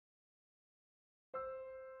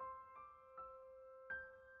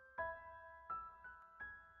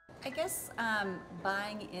I guess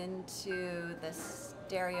buying into the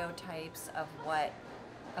stereotypes of what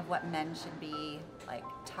men should be, like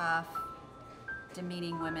tough,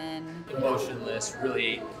 demeaning women. Emotionless,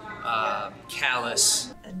 really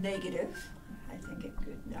callous. Negative, I think it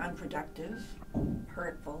could, unproductive,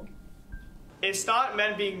 hurtful. It's not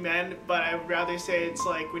men being men, but I would rather say it's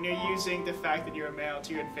like when you're using the fact that you're a male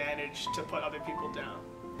to your advantage to put other people down.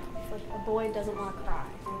 It's like a boy doesn't want to cry.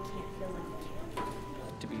 He can't feel like he can.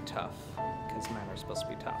 To be tough, because men are supposed to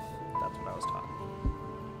be tough. That's what I was taught.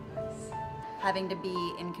 Having to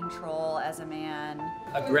be in control as a man.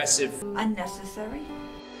 Aggressive. Unnecessary.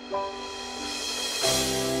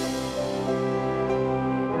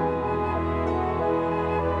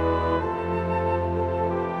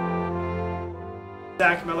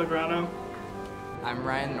 Zach Melograno. I'm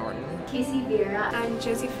Ryan Norton. Casey Vera. I'm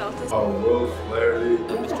Josie Feltus. Wolf Larry.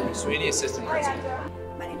 Mr. McSweeney, assistant principal.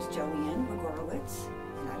 My name's Joanne Gregorowitz,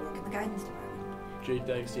 and I work in the guidance department. Jake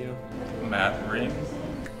D'Agostino. Matt Ring.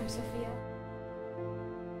 I'm Sophia.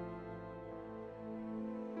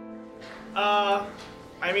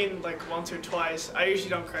 I mean like once or twice. I usually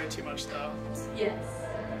don't cry too much though. Yes.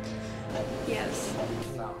 Yes.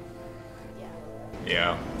 No.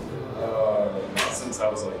 Yeah. Since I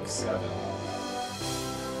was like 7.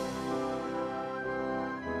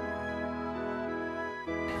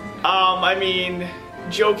 I mean,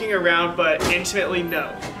 joking around, but intimately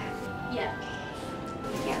no. Yeah.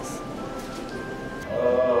 Yes.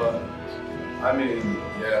 I mean,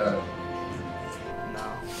 yeah.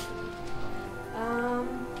 No.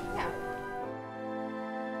 Yeah.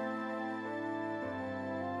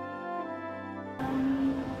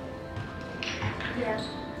 Yeah.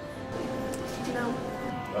 No.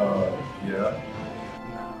 Yeah.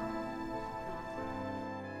 No.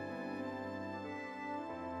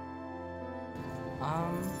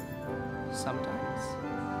 Sometimes.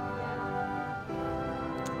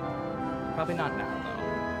 Probably not now,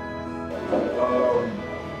 though.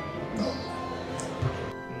 No. No.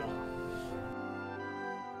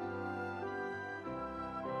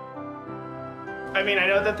 I mean, I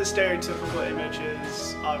know that the stereotypical image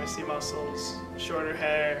is obviously muscles, shorter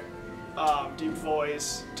hair, deep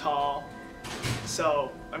voice, tall.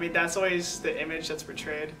 So, I mean, that's always the image that's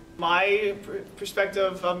portrayed. My perspective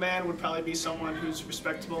of a man would probably be someone who's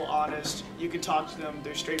respectable, honest. You can talk to them,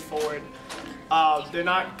 they're straightforward. They're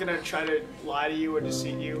not gonna try to lie to you or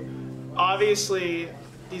deceive you. Obviously,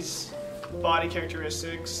 these body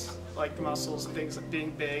characteristics, like the muscles and things like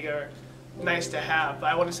being big, are nice to have, but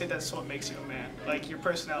I wouldn't say that's what makes you a man. Like, your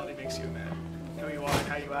personality makes you a man. Who you are and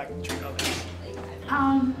how you act and treat others.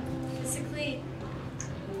 Physically,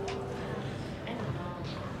 I don't know.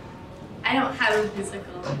 I don't have a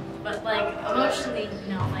physical, but like emotionally, you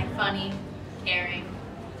know, like funny, caring,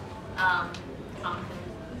 confident.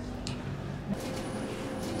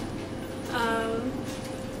 I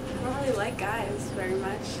don't really like guys very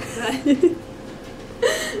much, but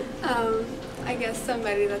I guess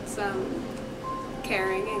somebody that's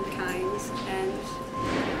caring and kind and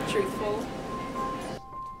truthful.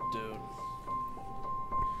 Dude.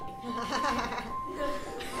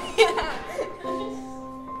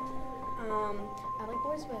 I like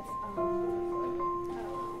boys with, I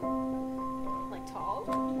don't know, like tall,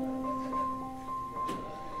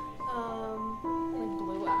 like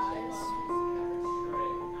blue eyes.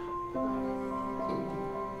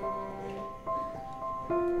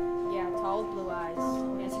 Yeah, tall with blue eyes.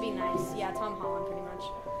 It has to be nice. Yeah, Tom Holland, pretty much.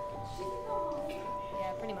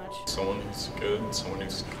 Yeah, pretty much. Someone who's good, someone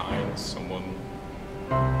who's kind, someone who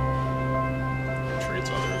treats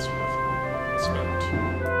others with respect.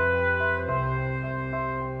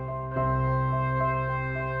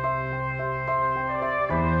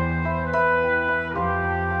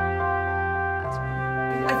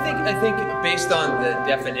 I think based on the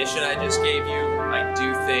definition I just gave you, I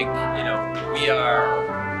do think, you know, we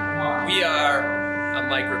are a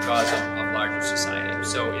microcosm of larger society.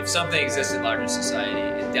 So if something exists in larger society,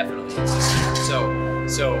 it definitely exists here.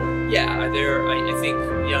 So yeah, I think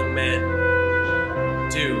young men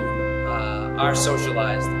are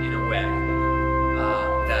socialized in a way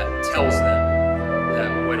that tells them that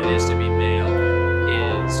what it is to be male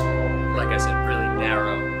is, like I said, really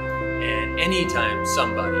narrow. And anytime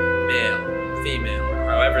somebody, male, female,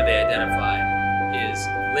 however they identify, is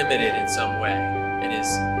limited in some way, and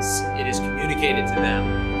it is communicated to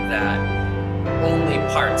them that only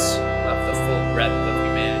parts of the full breadth of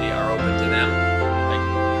humanity are open to them, like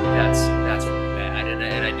that's really bad,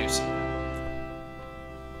 and I do see that.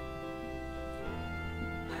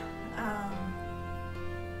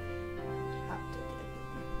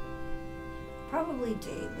 Probably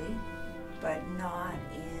daily. but not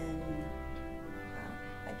in.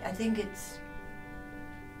 I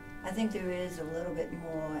think there is a little bit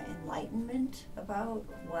more enlightenment about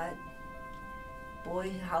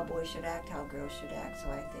how boys should act, how girls should act. So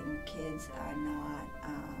I think kids are not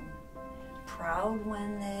proud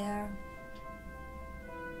when they're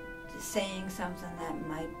saying something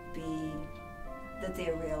that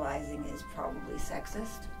they're realizing is probably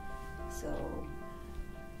sexist. So,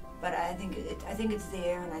 but I think it's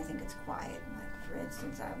there, and I think it's quiet. Like, for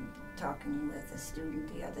instance, I'm talking with a student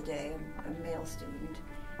the other day, a male student,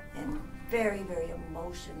 and very, very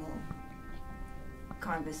emotional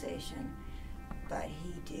conversation. But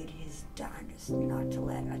he did his darndest not to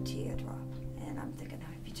let a tear drop. And I'm thinking,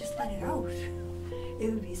 if you just let it out,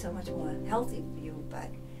 it would be so much more healthy for you.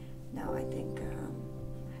 But no, I think,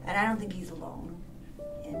 and I don't think he's alone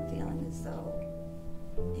in feeling as though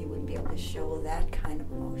he wouldn't be able to show that kind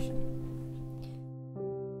of emotion.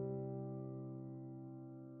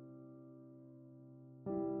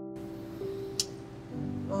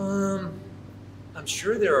 I'm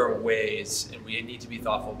sure there are ways, and we need to be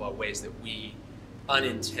thoughtful about ways that we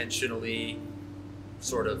unintentionally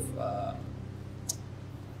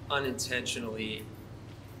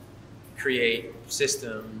create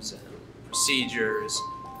systems and procedures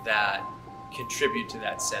that contribute to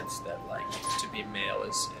that sense that, like, to be male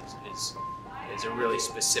is a really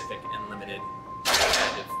specific and limited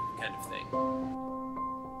kind of thing.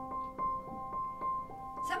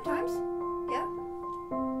 Sometimes, yeah.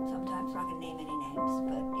 Sometimes, I'm not gonna name any names,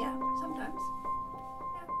 but yeah, sometimes.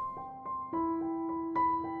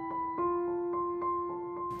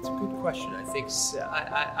 It's a good question. I think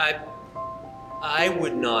I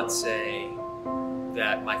would not say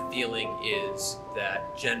that my feeling is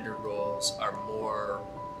that gender roles are more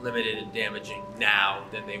limited and damaging now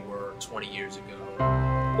than they were 20 years ago,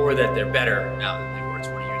 or that they're better now than they were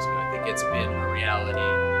 20 years ago. I think it's been a reality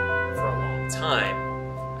for a long time.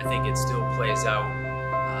 I think it still plays out.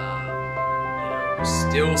 We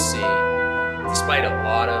still see, despite a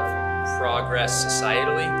lot of progress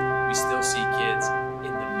societally, we still see kids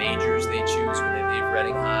in the majors they choose when they leave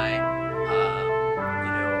Reading High.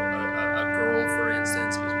 A girl, for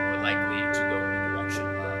instance, is more likely to go in the direction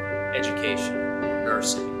of education,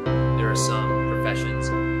 nursing. There are some professions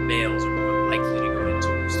males are more likely to go into.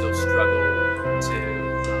 We still struggle to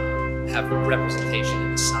have representation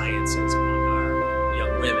in the sciences among our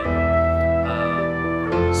young women.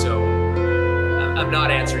 So I'm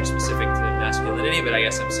not answering specific to masculinity, but I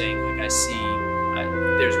guess I'm saying, like, I see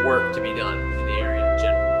there's work to be done in the area of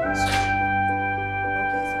gender.